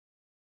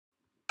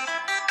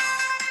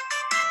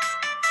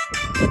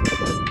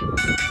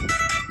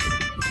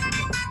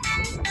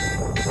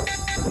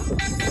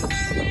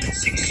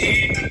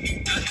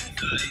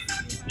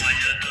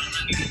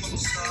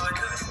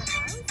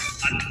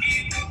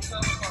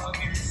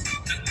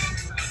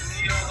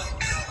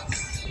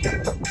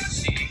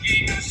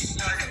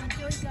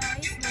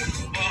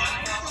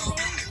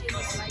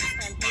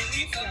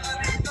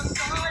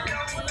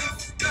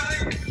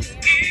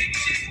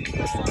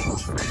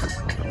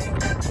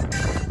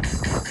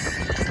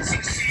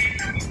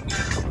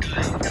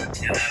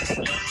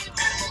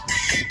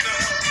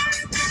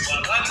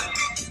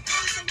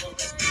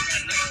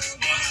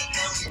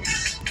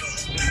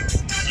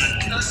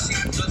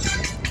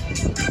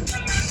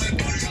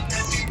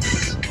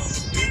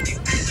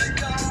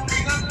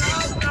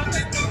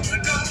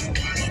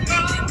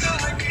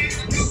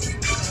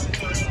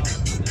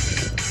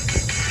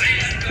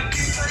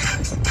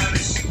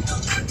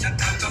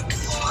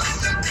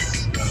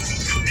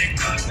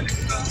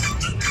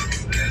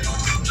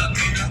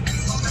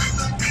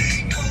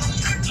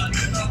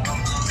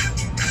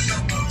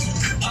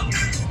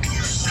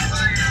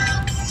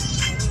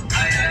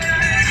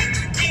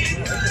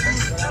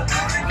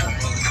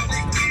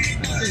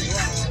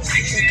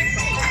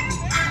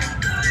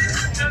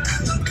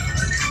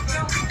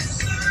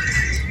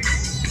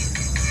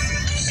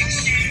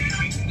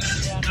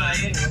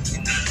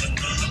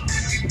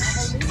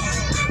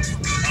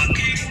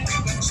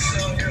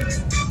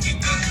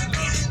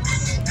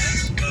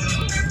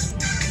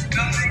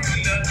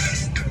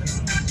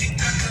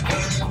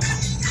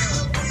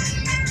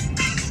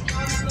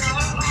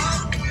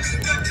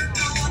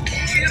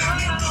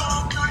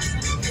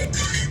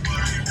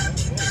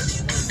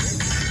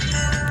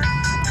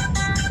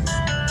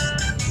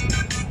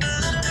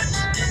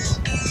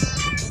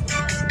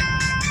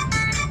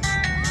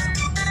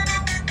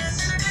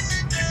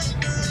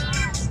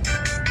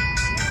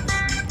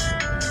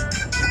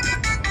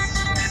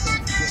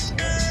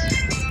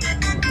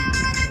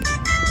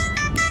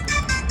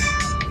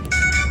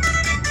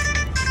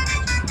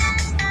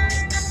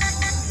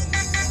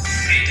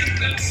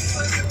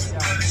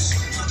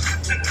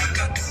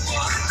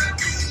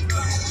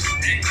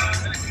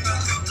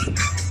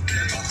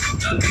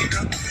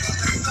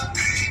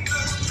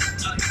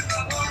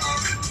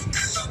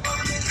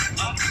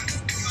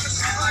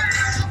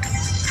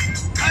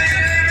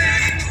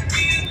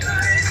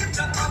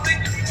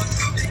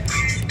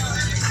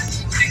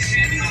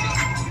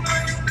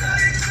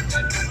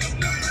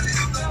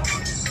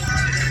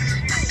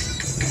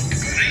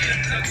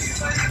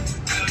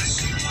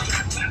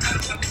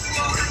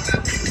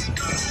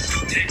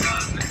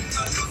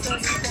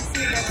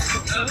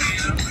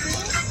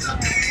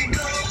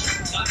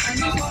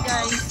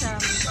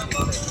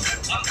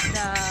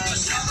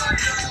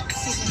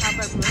Sydney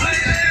Harbour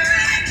Bridge.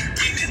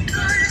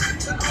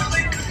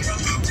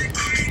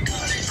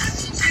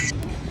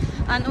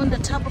 And on the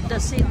top of the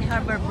Sydney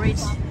Harbour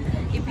Bridge,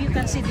 if you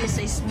can see, there's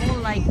a small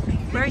like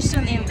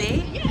person in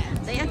there.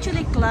 They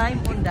actually climb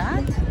on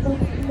that.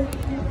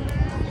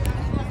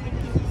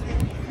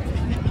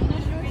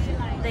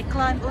 They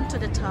climb onto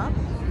the top.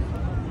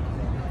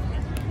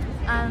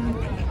 And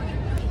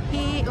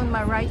here on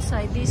my right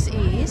side, this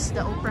is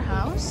the Opera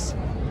House.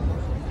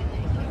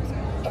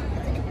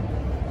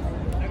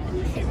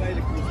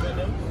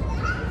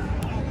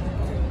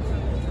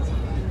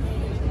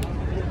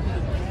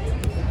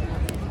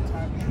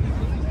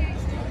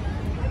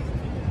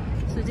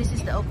 So this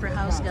is the Opera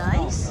House,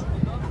 guys.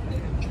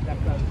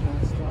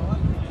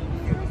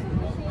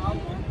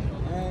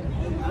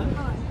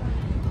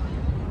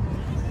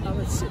 I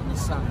would sit in the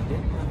sun,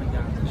 coming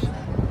down the street.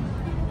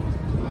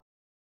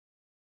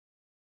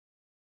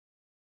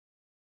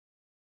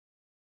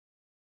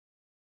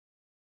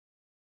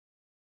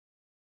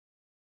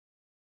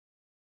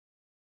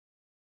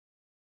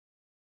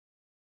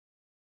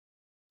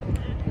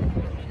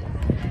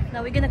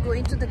 Now we're gonna go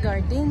into the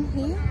garden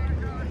here.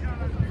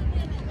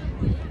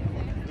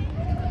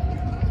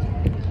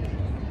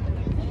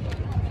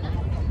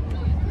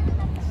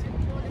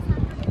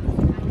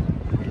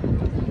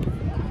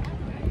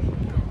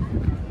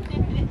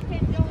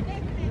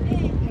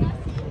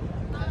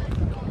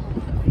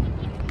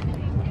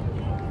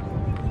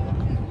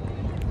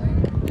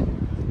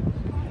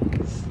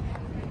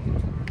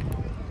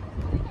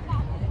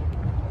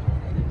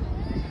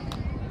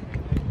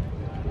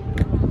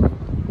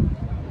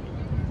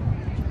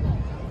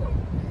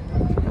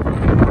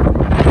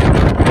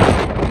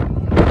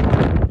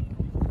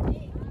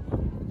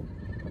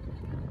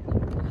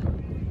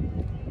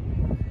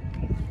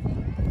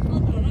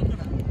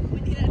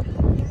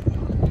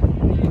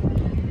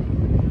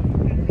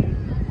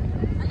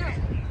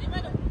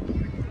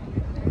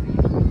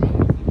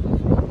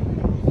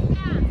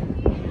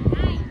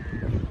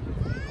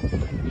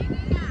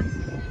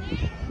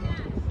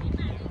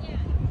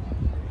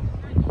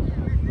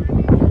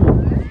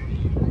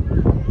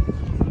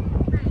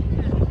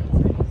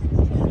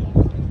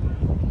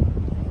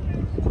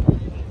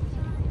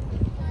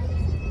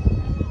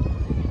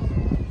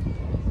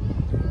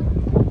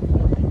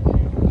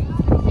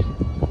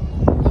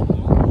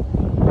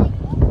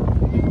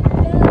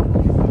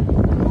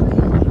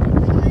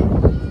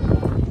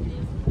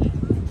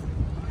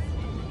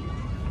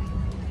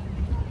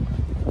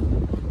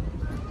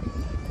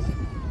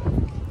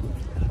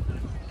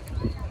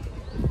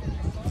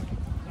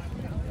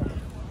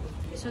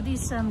 So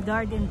this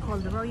garden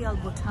called Royal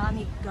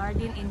Botanic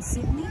Garden in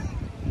Sydney.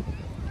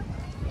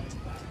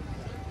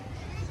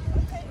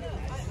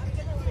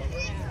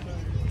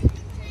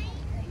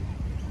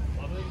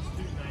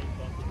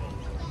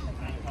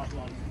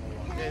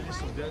 Yeah,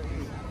 this will do.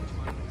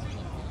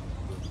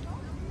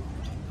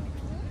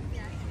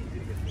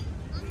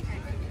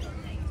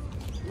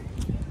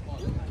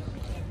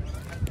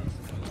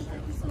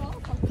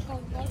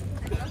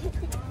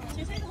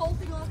 She said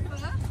holding off for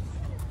that.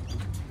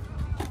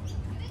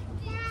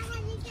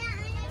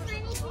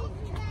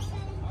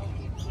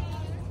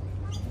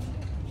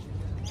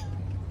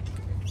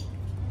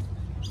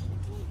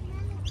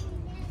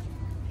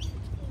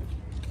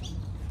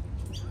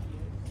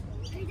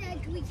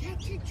 Can we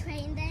catch a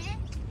train there?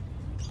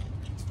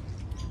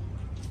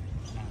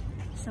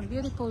 Some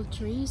beautiful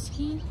trees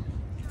here.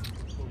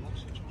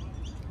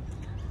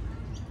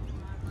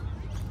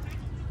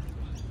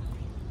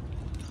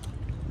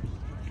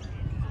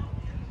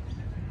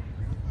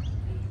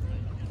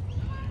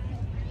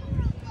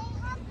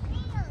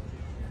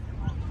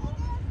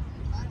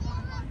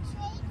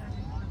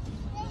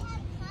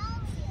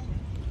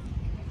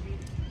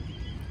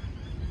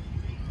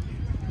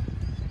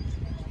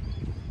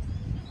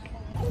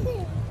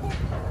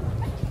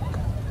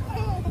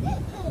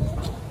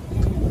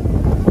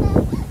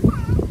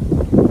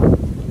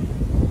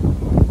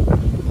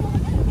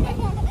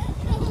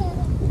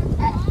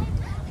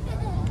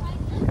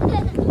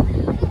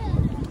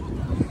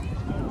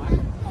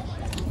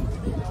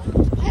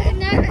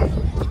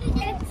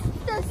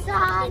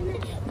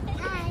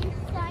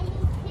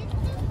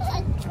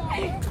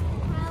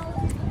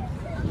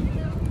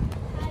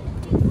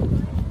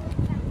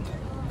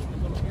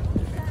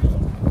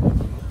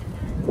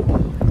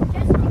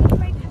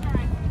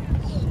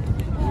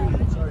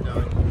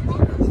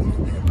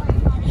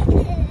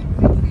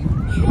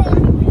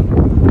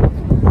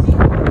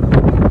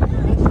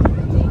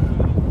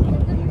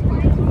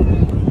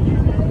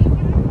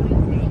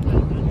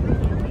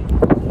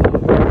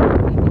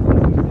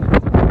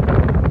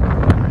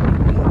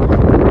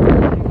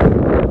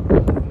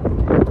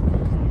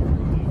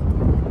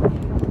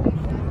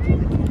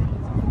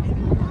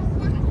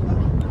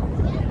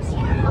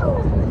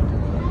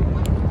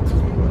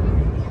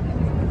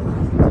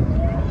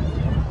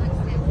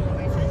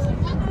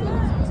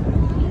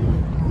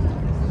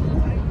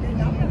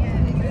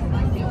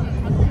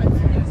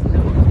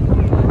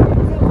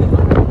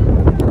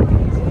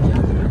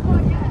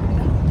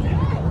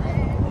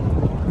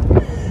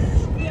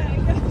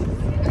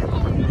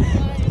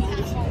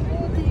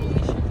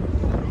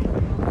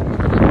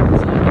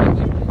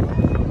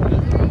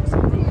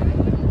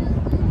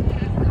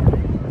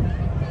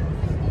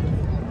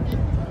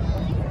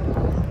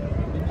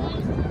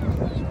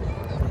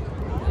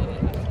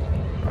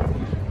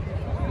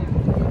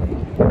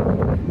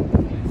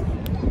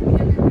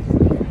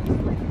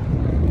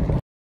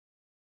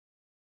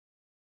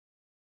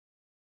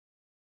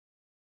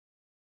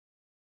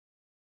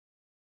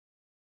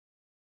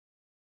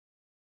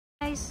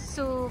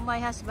 So my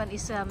husband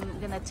is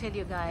gonna tell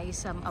you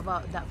guys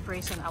about that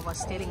person I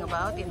was telling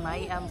about in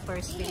my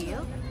first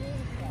video,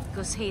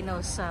 because he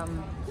knows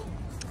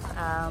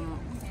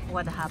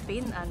what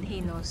happened and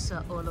he knows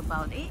all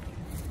about it.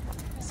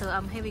 So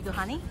here we go,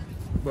 honey.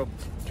 Well,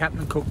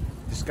 Captain Cook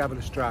discovered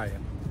Australia,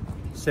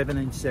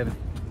 1770.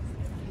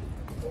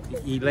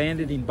 He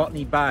landed in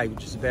Botany Bay,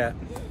 which is about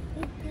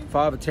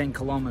 5 or 10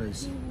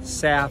 kilometres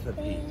south of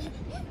here.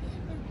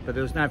 But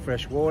there was no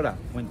fresh water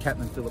when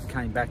Captain Phillip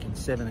came back in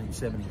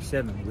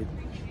 1777 with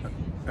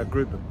a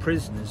group of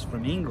prisoners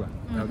from England.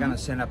 They were going to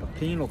send up a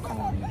penal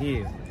colony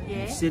here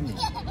in Sydney.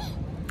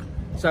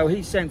 So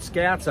he sent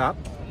scouts up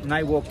and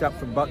they walked up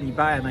from Botany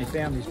Bay and they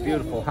found this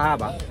beautiful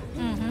harbour.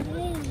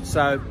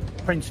 So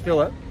Prince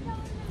Phillip,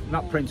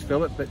 not Prince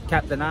Phillip, but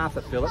Captain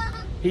Arthur Phillip,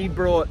 he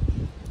brought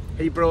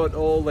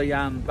all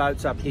the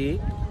boats up here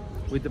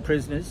with the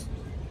prisoners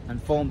and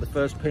formed the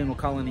first penal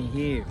colony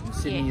here in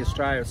Sydney,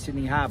 Australia,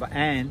 Sydney Harbour.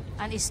 And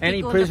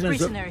any prisoners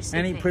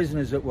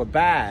that were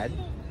bad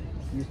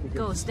used to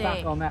get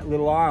stuck on that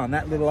little island.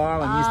 That little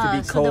island used to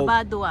be called the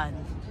bad one.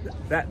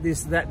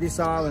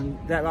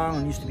 That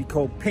island used to be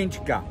called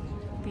Pinchga.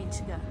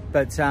 Pinchga.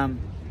 But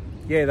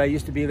yeah, they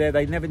used to be there.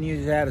 They never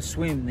knew how to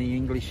swim, the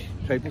English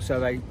people,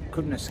 so they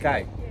couldn't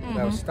escape.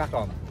 They were stuck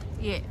on it.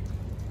 Yeah.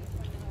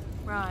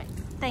 Right.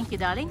 Thank you,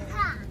 darling.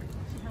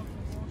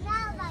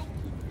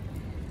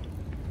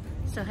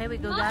 So here we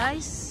go,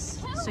 guys.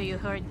 So you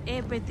heard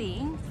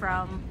everything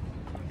from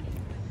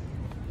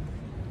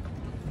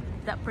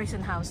that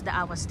prison house that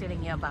I was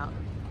telling you about.